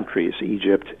 2 countries,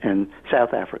 Egypt and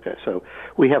South Africa. So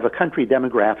we have a country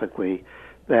demographically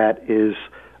that is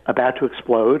about to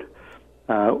explode,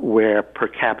 where per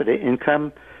capita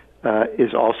income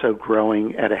is also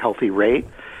growing at a healthy rate.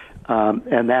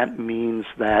 And that means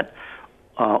that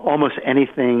almost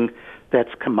anything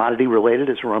that's commodity related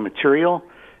as raw material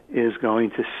is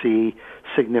going to see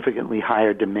significantly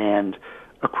higher demand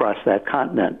across that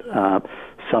continent.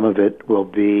 Some of it will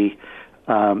be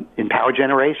in power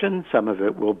generation, some of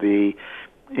it will be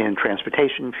in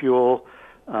transportation fuel,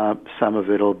 some of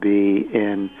it will be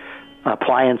in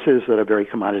appliances that are very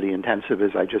commodity intensive,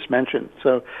 as I just mentioned.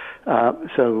 So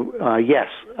yes,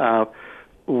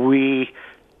 we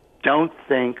don't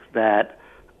think that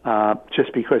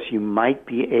just because you might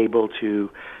be able to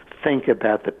think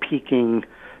about the peaking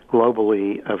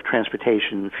globally of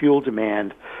transportation fuel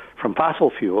demand from fossil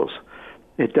fuels,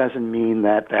 it doesn't mean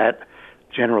that that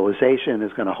generalization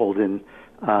is going to hold in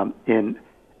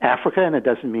Africa, and it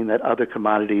doesn't mean that other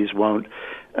commodities won't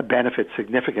benefit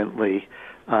significantly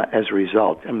as a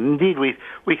result. And indeed,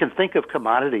 we can think of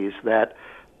commodities that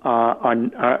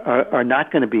are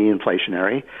not going to be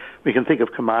inflationary. We can think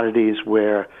of commodities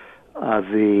where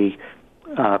the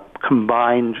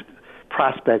combined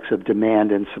prospects of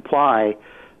demand and supply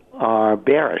are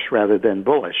bearish rather than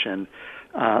bullish. And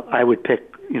I would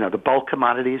pick, the bulk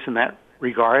commodities in that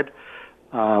regard.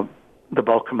 The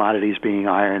bulk commodities being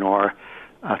iron ore,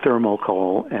 thermal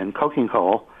coal, and coking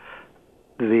coal.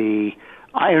 The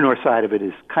iron ore side of it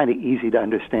is kind of easy to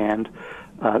understand.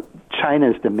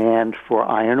 China's demand for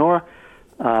iron ore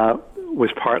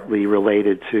was partly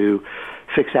related to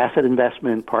fixed asset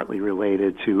investment, partly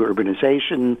related to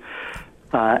urbanization,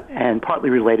 and partly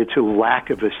related to lack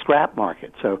of a scrap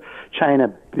market. So China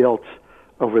built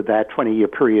over that 20-year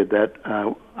period that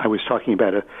I was talking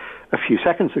about a few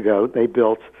seconds ago, they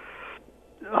built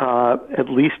at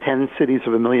least 10 cities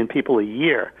of 1 million people a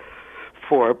year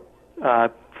for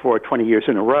 20 years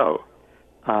in a row.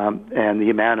 And the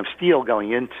amount of steel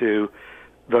going into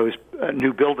those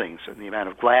new buildings and the amount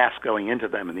of glass going into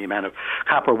them and the amount of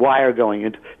copper wire going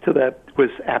into that was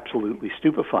absolutely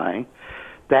stupefying.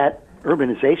 That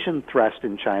urbanization thrust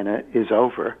in China is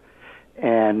over,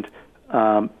 and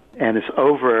it's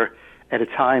over at a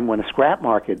time when a scrap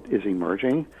market is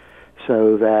emerging,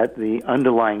 so that the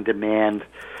underlying demand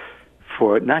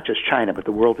for not just China but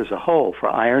the world as a whole for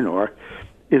iron ore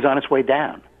is on its way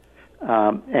down.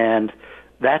 And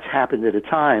that's happened at a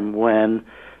time when,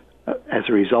 as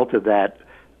a result of that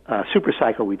super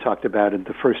cycle we talked about in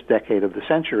the first decade of the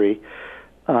century,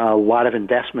 a lot of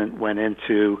investment went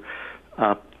into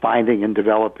finding and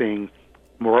developing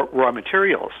more raw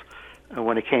materials.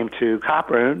 When it came to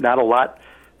copper, not a lot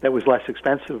that was less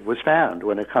expensive was found.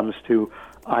 When it comes to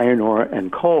iron ore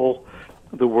and coal,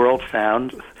 the world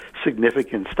found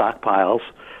significant stockpiles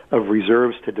of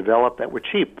reserves to develop that were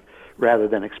cheap rather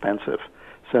than expensive.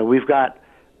 So we've got,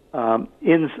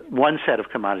 in one set of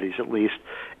commodities at least,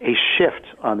 a shift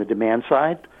on the demand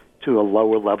side to a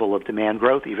lower level of demand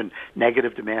growth, even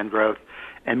negative demand growth,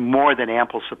 and more than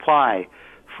ample supply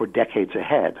for decades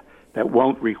ahead that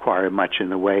won't require much in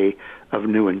the way of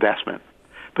new investment.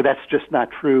 But that's just not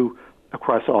true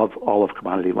across all of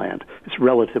commodity land. It's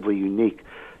relatively unique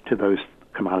to those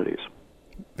commodities.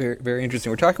 Very, very interesting.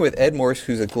 We're talking with Ed Morse,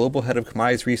 who's a global head of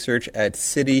commodities research at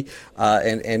Citi,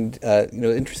 and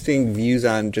interesting views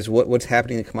on just what's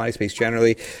happening in the commodity space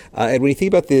generally. And when you think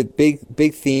about the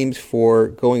big themes for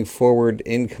going forward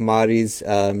in commodities,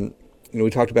 we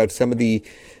talked about some of the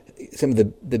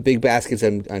big baskets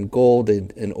on gold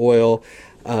and oil.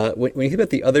 When you think about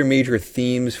the other major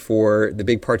themes for the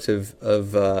big parts of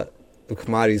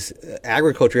commodities,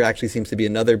 agriculture actually seems to be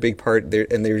another big part there,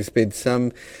 and there's been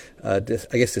some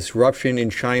disruption in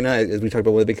China, as we talked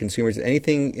about one of the big consumers.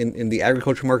 Anything in the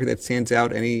agriculture market that stands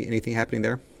out? Anything happening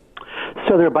there?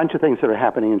 So there are a bunch of things that are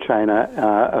happening in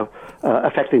China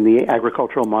affecting the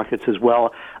agricultural markets as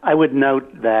well. I would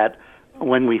note that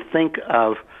when we think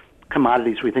of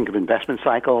commodities, we think of investment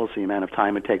cycles, the amount of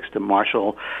time it takes to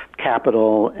marshal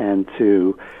capital and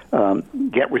to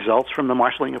get results from the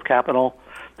marshaling of capital.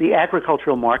 The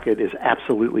agricultural market is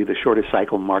absolutely the shortest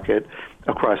cycle market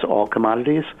across all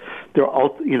commodities. They're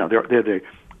the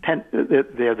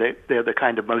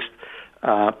kind of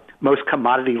most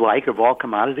commodity-like of all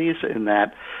commodities in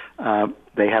that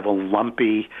they have a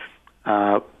lumpy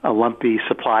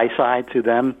supply side to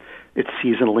them. It's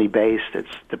seasonally based.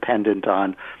 It's dependent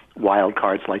on wild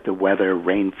cards like the weather,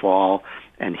 rainfall,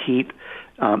 and heat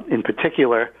in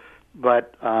particular.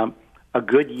 But a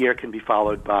good year can be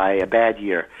followed by a bad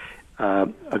year.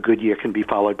 A good year can be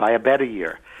followed by a better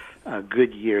year.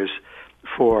 Good years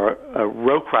for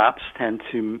row crops tend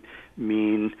to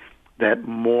mean that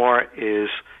more is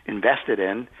invested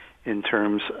in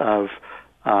terms of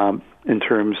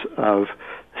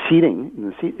seeding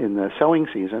in the sowing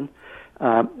season.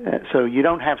 So you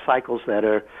don't have cycles that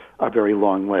are very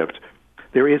long-lived.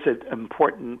 There is an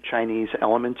important Chinese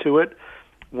element to it.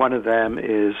 One of them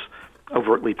is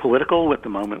overtly political. At the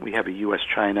moment, we have a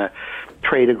U.S.-China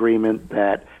trade agreement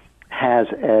that has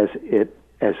as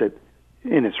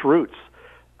in its roots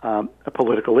a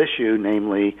political issue,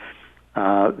 namely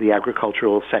the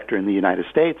agricultural sector in the United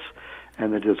States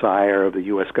and the desire of the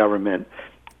U.S. government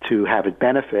to have it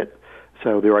benefit.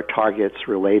 So there are targets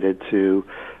related to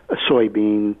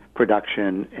soybean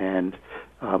production and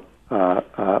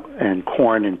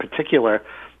corn in particular,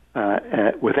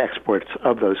 with exports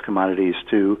of those commodities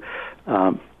to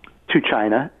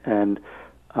China, and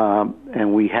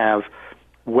we have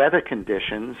weather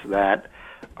conditions that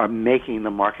are making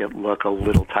the market look a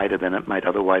little tighter than it might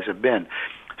otherwise have been.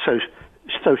 So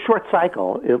short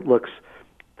cycle, it looks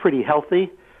pretty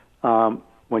healthy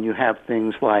when you have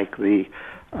things like the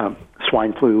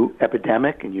swine flu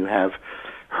epidemic, and you have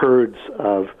herds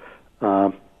of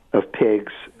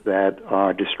pigs that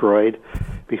are destroyed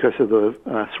because of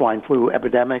the swine flu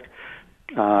epidemic.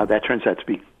 That turns out to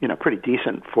be, pretty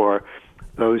decent for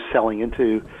those selling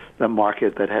into the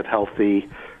market that have healthy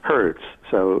herds.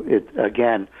 So it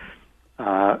again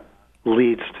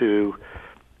leads to,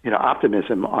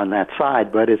 optimism on that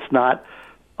side, but it's not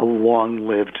a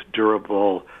long-lived,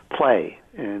 durable play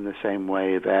in the same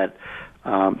way that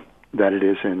it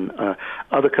is in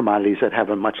other commodities that have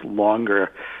a much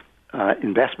longer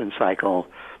investment cycle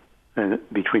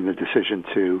between the decision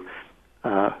to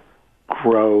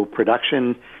grow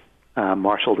production,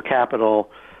 marshal the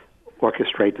capital,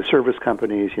 orchestrate the service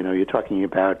companies. You're talking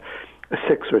about a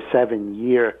 6 or 7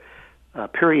 year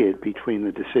period between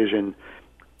the decision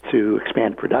to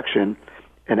expand production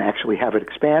and actually have it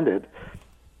expanded,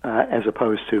 as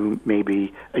opposed to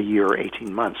maybe a year or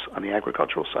 18 months on the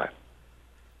agricultural side.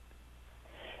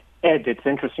 Ed, it's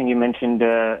interesting you mentioned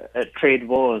trade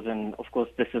wars, and of course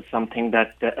this is something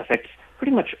that affects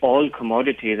pretty much all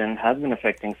commodities and has been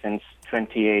affecting since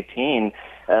 2018.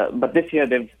 But this year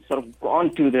they've sort of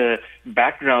gone to the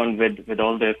background with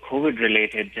all the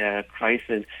COVID-related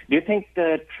crises. Do you think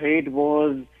the trade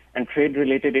wars and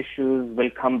trade-related issues will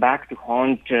come back to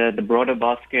haunt the broader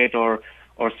basket or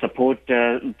support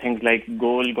things like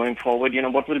gold going forward?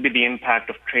 What will be the impact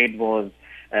of trade wars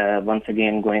once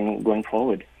again going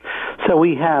forward? So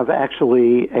we have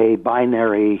actually a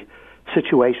binary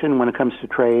situation when it comes to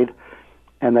trade,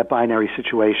 and that binary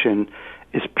situation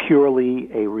is purely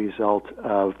a result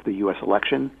of the U.S.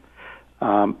 election.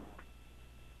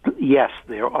 Yes,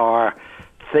 there are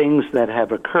things that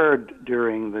have occurred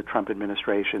during the Trump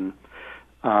administration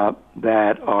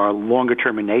that are longer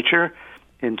term in nature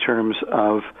in terms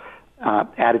of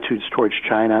attitudes towards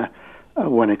China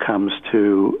when it comes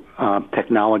to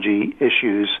technology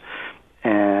issues,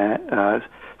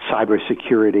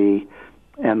 cybersecurity,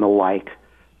 and the like.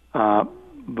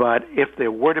 But if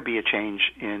there were to be a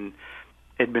change in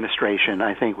administration,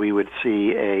 I think we would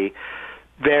see a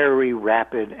very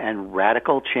rapid and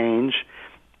radical change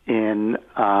in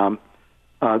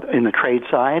the trade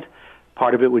side.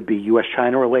 Part of it would be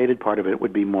U.S.-China related. Part of it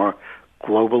would be more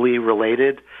globally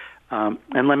related.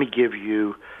 And let me give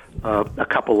you a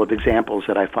couple of examples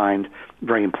that I find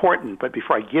very important. But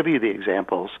before I give you the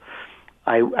examples,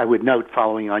 I would note,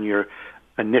 following on your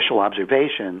initial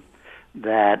observation,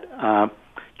 that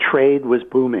trade was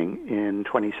booming in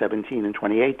 2017 and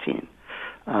 2018.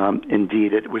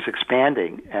 Indeed, it was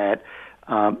expanding at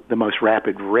the most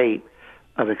rapid rate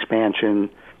of expansion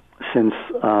since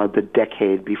the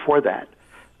decade before that,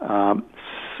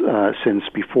 since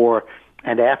before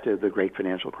and after the great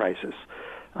financial crisis.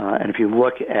 And if you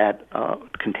look at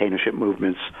container ship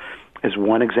movements as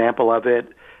one example of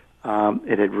it,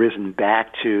 it had risen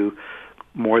back to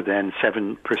more than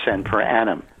 7% per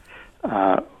annum,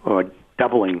 or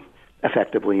doubling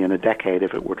effectively in a decade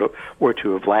if it were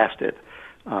to have lasted.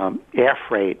 Air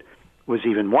freight was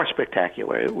even more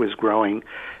spectacular. It was growing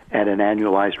at an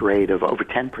annualized rate of over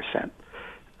 10%.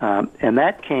 And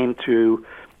that came to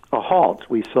a halt.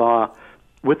 We saw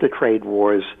with the trade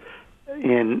wars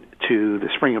into the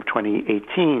spring of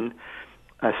 2018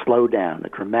 a slowdown, a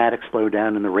dramatic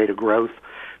slowdown in the rate of growth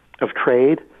of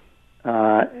trade,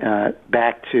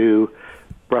 back to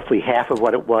roughly half of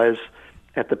what it was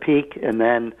at the peak, and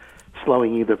then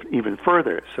slowing even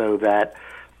further, so that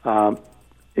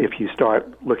if you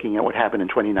start looking at what happened in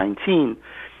 2019,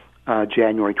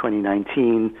 January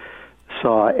 2019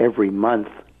 saw every month,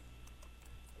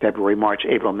 February, March,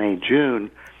 April, May, June,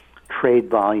 trade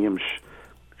volume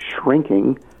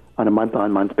shrinking on a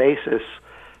month-on-month basis,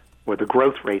 or the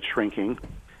growth rate shrinking.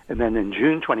 And then in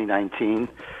June 2019,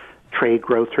 trade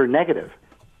growth turned negative.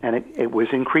 And it was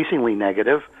increasingly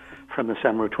negative from the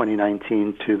summer of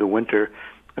 2019 to the winter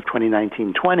of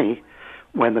 2019-20,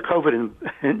 when the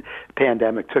COVID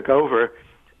pandemic took over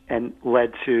and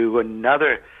led to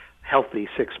another healthy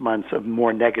 6 months of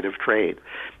more negative trade.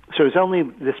 So it was only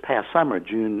this past summer,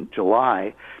 June,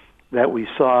 July, that we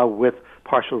saw, with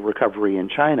partial recovery in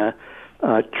China,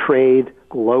 trade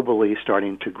globally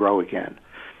starting to grow again.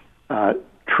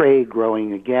 Trade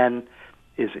growing again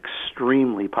is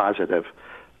extremely positive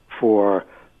for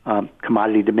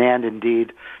commodity demand.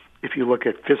 Indeed, if you look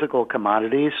at physical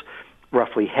commodities,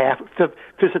 roughly half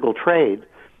physical trade,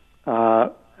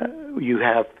 you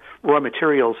have raw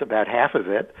materials, about half of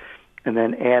it, and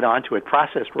then add on to it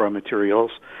processed raw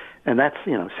materials, and that's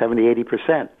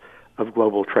 70-80% of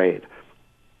global trade.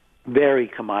 Very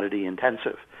commodity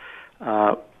intensive.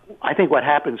 I think what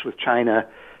happens with China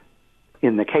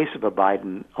in the case of a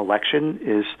Biden election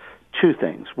is two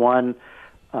things. One,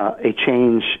 a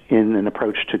change in an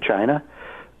approach to China,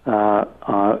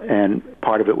 and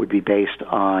part of it would be based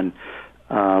on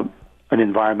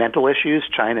environmental issues.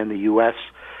 China and the U.S.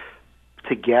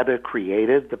 together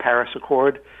created the Paris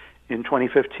Accord in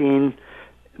 2015.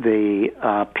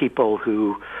 The people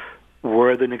who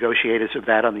were the negotiators of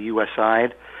that on the U.S.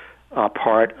 side are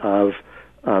part of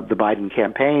the Biden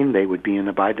campaign. They would be in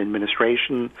the Biden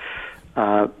administration.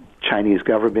 Chinese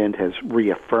government has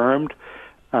reaffirmed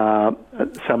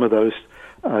some of those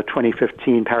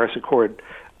 2015 Paris Accord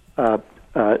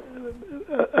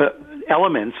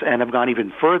elements, and have gone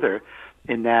even further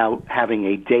in now having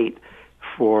a date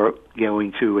for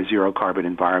going to a zero-carbon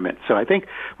environment. So I think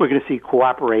we're going to see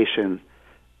cooperation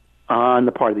on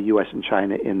the part of the U.S. and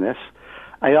China in this.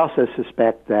 I also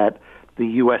suspect that the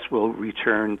U.S. will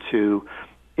return to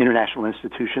international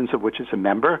institutions of which it's a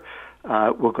member.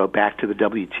 We'll go back to the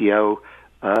WTO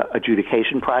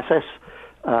adjudication process.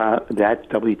 That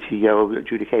WTO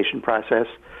adjudication process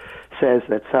says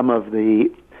that some of the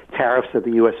tariffs that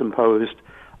the U.S. imposed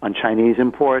on Chinese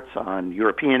imports, on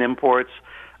European imports,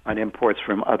 on imports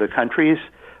from other countries,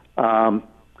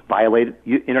 violated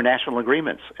international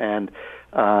agreements, and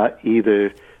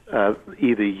either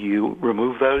you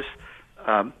remove those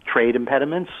trade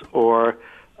impediments or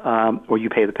you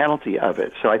pay the penalty of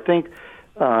it. So I think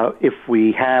if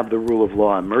we have the rule of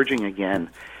law emerging again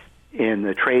in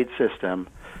the trade system,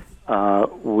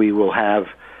 we will have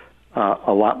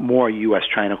a lot more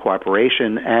U.S.-China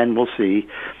cooperation, and we'll see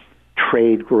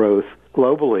trade growth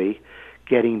globally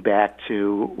getting back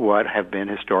to what have been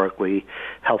historically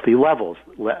healthy levels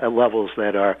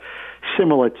that are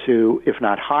similar to, if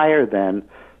not higher than,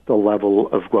 the level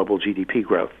of global GDP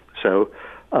growth. So,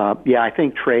 I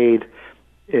think trade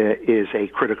is a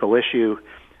critical issue,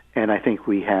 and I think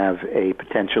we have a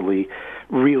potentially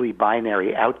really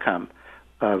binary outcome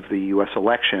of the U.S.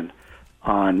 election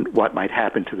on what might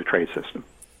happen to the trade system.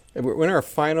 We're in our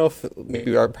final,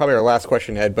 probably our last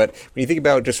question, Ed, but when you think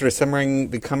about just sort of summarizing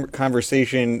the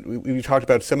conversation, we talked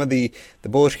about some of the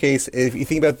bullish case. If you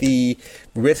think about the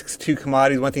risks to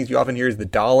commodities, one of the things you often hear is the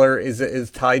dollar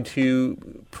is tied to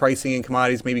pricing in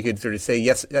commodities. Maybe you could sort of say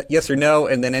yes or no,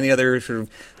 and then any other sort of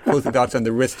closing thoughts on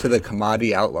the risk to the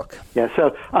commodity outlook. Yeah,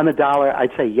 so on the dollar,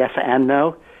 I'd say yes and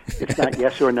no. It's not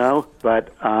yes or no,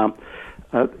 but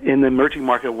in the emerging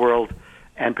market world,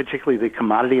 and particularly the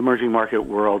commodity emerging market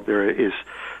world, there is,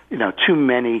 too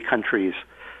many countries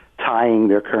tying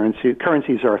their currency.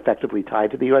 Currencies are effectively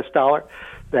tied to the U.S. dollar.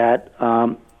 That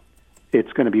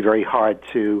it's going to be very hard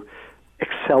to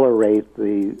accelerate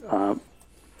the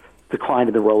decline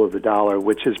of the role of the dollar,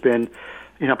 which has been,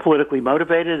 politically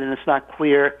motivated, and it's not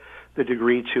clear the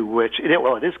degree to which. It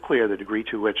is clear the degree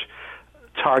to which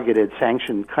targeted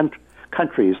sanctioned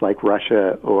countries like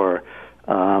Russia or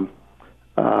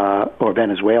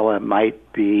Venezuela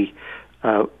might be,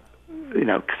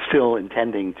 still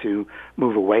intending to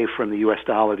move away from the U.S.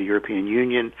 dollar. The European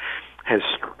Union has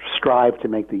strived to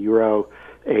make the euro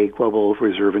a global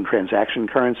reserve and transaction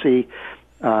currency,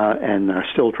 and are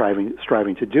still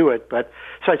striving to do it. But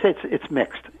so I'd say it's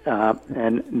mixed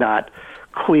and not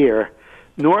clear.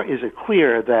 Nor is it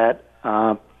clear that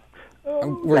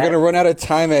we're going to run out of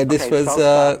time, Ed. This was.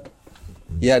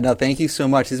 Thank you so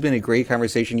much. This has been a great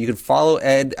conversation. You can follow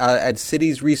Ed at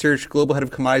Citi's Research, Global Head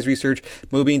of Commodities Research,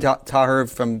 Mobeen Taher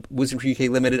from WisdomTree UK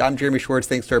Limited. I'm Jeremy Schwartz.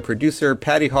 Thanks to our producer,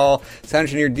 Patty Hall, sound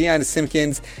engineer, Deanna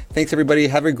Simpkins. Thanks, everybody.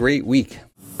 Have a great week.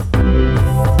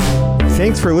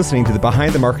 Thanks for listening to the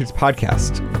Behind the Markets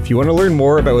podcast. If you want to learn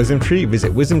more about WisdomTree,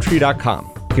 visit wisdomtree.com.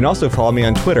 You can also follow me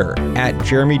on Twitter at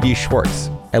Jeremy D. Schwartz.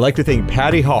 I'd like to thank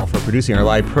Patty Hall for producing our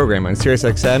live program on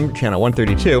SiriusXM Channel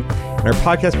 132 and our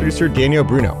podcast producer, Daniel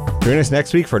Bruno. Join us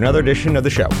next week for another edition of the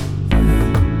show.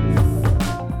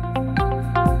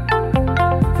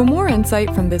 For more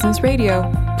insight from Business Radio,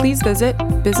 please visit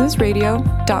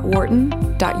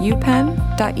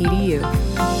businessradio.wharton.upenn.edu.